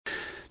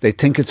They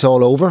think it's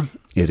all over.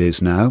 It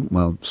is now.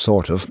 Well,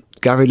 sort of.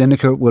 Gary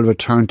Lineker will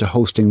return to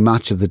hosting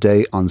Match of the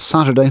Day on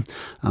Saturday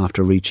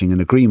after reaching an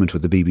agreement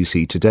with the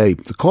BBC today.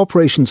 The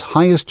corporation's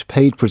highest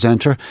paid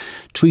presenter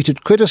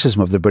tweeted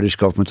criticism of the British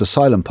government's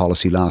asylum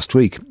policy last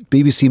week.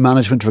 BBC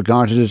management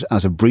regarded it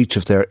as a breach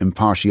of their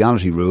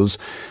impartiality rules,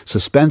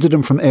 suspended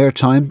him from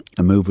airtime,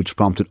 a move which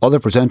prompted other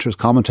presenters,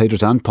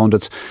 commentators and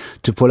pundits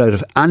to pull out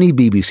of any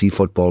BBC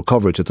football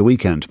coverage at the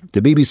weekend.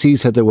 The BBC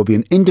said there will be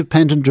an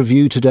independent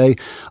review today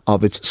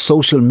of its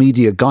social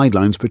media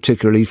guidelines,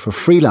 particularly for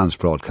freelance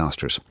broadcasters.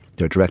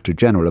 Their Director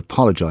General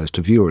apologised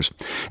to viewers.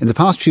 In the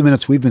past few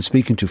minutes, we've been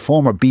speaking to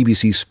former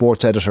BBC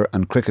sports editor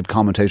and cricket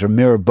commentator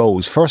Mir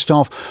Bowes. First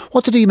off,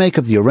 what did he make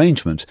of the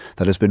arrangement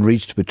that has been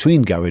reached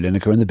between Gary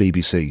Lineker and the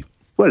BBC?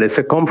 Well, it's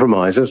a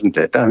compromise, isn't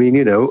it? I mean,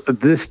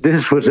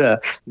 this was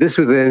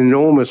an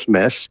enormous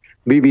mess.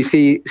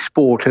 BBC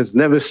Sport has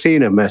never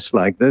seen a mess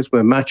like this.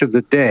 We're Match of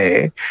the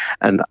Day,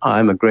 and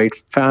I'm a great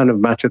fan of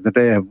Match of the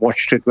Day. I've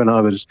watched it when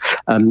I was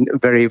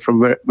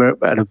from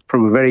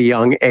a very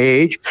young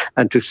age,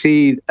 and to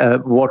see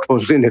what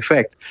was in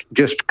effect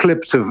just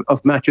clips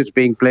of matches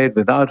being played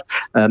without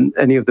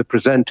any of the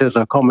presenters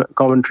or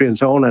commentary and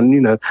so on, and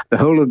the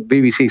whole of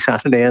BBC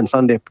Saturday and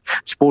Sunday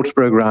sports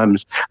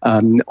programs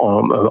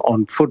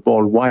on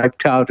football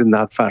wiped out in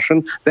that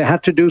fashion. They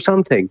had to do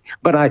something,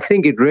 but I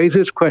think it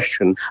raises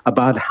question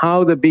about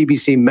how the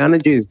BBC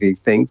manages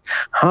these things,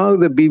 how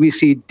the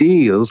BBC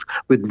deals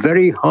with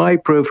very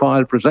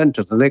high-profile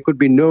presenters. And there could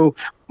be no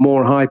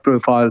more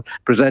high-profile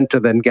presenter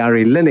than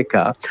Gary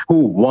Lineker, who,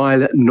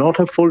 while not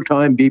a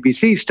full-time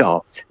BBC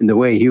star in the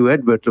way Hugh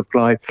Edwards of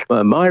Clive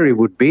Myrie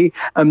would be,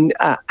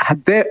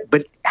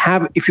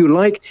 have, if you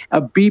like,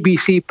 a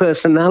BBC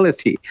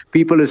personality.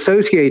 People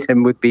associate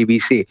him with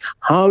BBC.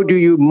 How do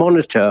you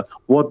monitor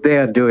what they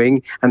are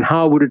doing, and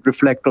how would it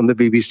reflect on the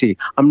BBC?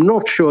 I'm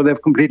not sure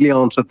they've completely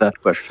answered that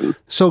question.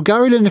 So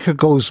Gary Lineker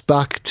goes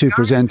back to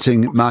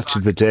presenting Match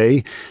of the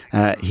Day.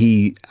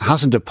 He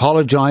hasn't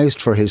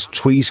apologised for his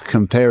tweet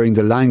comparing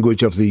the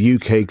language of the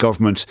UK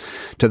government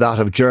to that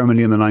of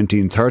Germany in the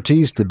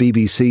 1930s. The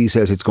BBC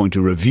says it's going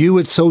to review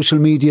its social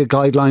media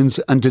guidelines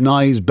and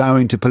denies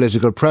bowing to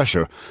political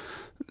pressure.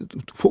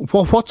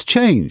 What's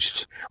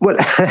changed? Well,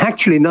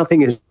 actually,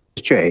 nothing has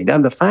changed.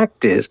 And the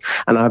fact is,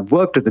 and I've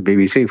worked at the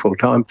BBC full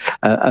time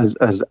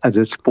as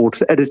a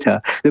sports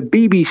editor, the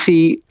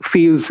BBC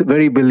feels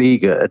very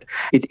beleaguered.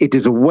 It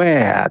is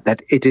aware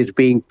that it is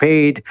being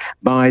paid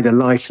by the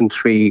licence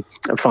fee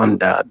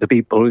funder, the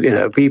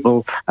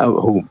people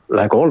who,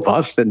 like all of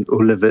us and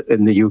who live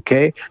in the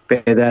UK,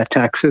 pay their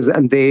taxes,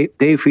 and they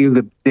feel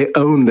that they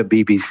own the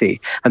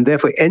BBC. And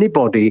therefore,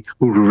 anybody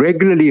who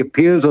regularly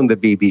appears on the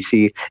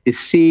BBC is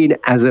seen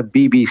as a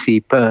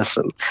BBC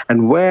person.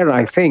 And where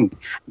I think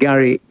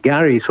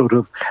Gary sort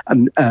of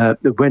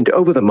went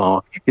over the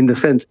mark, in the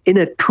sense, in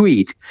a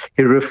tweet,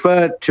 he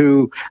referred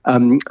to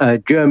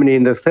Germany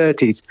in the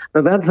 30s.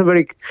 Now, that's a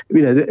very,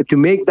 to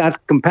make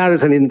that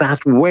comparison in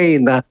that way,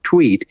 in that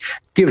tweet,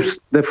 gives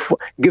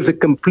a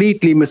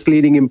completely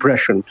misleading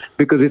impression,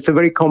 because it's a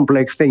very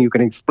complex thing. You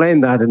can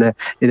explain that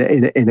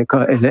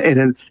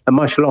in a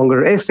much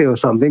longer essay or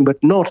something, but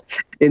not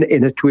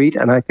in a tweet.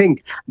 And I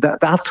think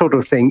that sort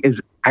of thing is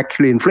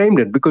actually inflamed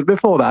it, because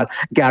before that,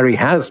 Gary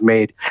has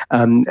made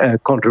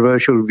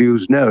controversial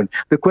views known.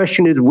 The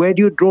question is, where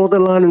do you draw the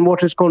line and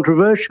what is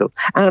controversial?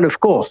 And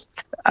of course,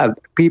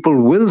 people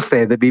will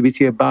say the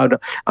BBC are bowed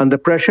under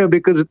pressure,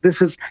 because this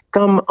has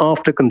come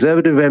after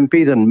Conservative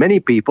MPs and many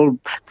people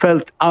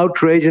felt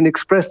outraged and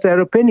expressed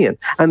their opinion.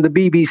 And the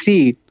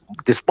BBC,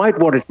 despite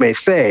what it may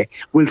say,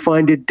 will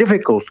find it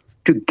difficult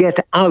to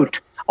get out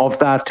of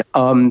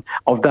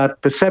that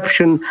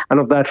perception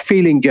and of that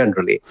feeling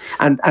generally.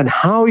 And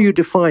how you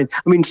define,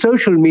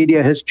 social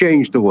media has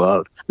changed the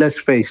world, let's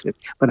face it,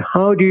 but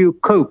how do you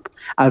cope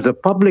as a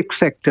public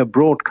sector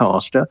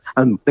broadcaster,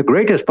 and the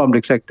greatest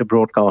public sector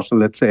broadcaster,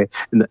 let's say,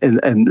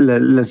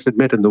 let's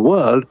admit, in the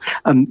world,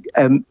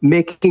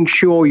 making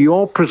sure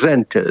your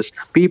presenters,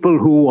 people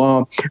who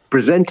are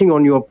presenting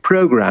on your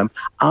program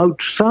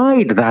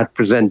outside that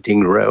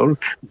presenting role,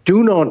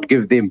 do not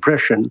give the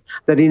impression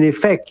that in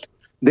effect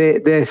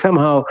they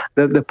somehow,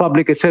 the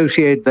public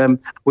associate them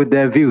with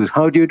their views.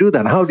 How do you do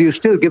that? How do you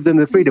still give them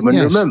the freedom? And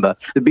remember,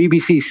 the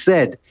BBC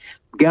said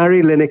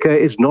Gary Lineker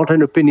is not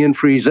an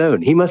opinion-free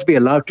zone. He must be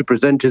allowed to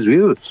present his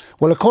views.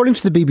 Well, according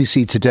to the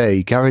BBC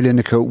today, Gary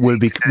Lineker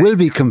will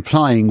be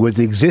complying with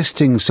the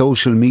existing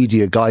social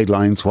media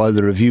guidelines while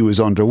the review is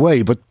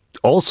underway. But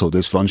also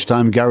this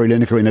lunchtime, Gary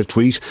Lineker in a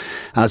tweet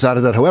has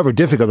added that however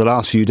difficult the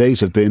last few days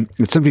have been,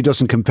 it simply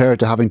doesn't compare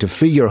to having to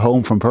flee your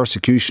home from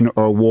persecution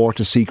or war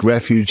to seek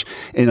refuge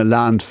in a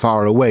land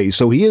far away.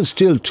 So he is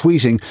still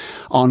tweeting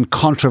on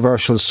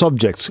controversial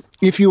subjects.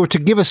 If you were to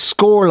give a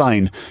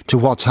scoreline to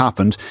what's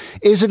happened,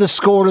 is it a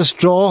scoreless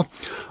draw,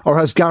 or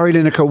has Gary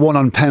Lineker won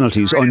on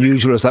penalties,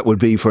 unusual as that would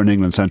be for an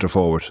England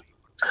centre-forward?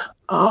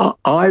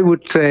 I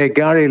would say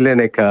Gary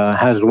Lineker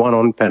has won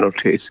on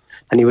penalties,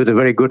 and he was a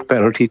very good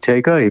penalty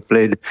taker. He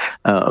played,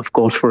 of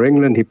course, for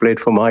England. He played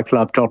for my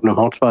club, Tottenham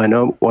Hotspur. I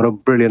know what a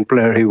brilliant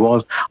player he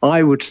was.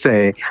 I would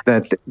say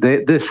that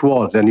this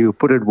was, and you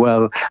put it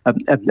well,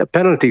 a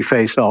penalty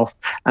face-off.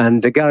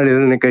 And Gary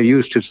Lineker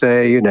used to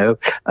say,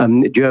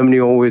 Germany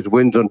always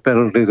wins on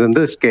penalties. In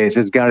this case,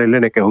 it's Gary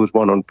Lineker who's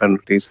won on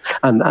penalties,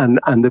 and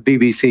the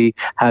BBC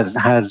has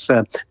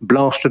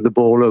blasted the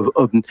ball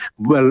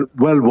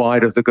well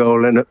wide of the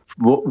goal and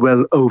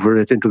well over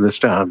it into the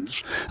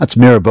stands. That's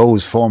Mira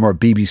Bowes, former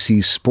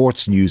BBC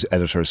Sports News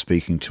editor,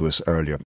 speaking to us earlier.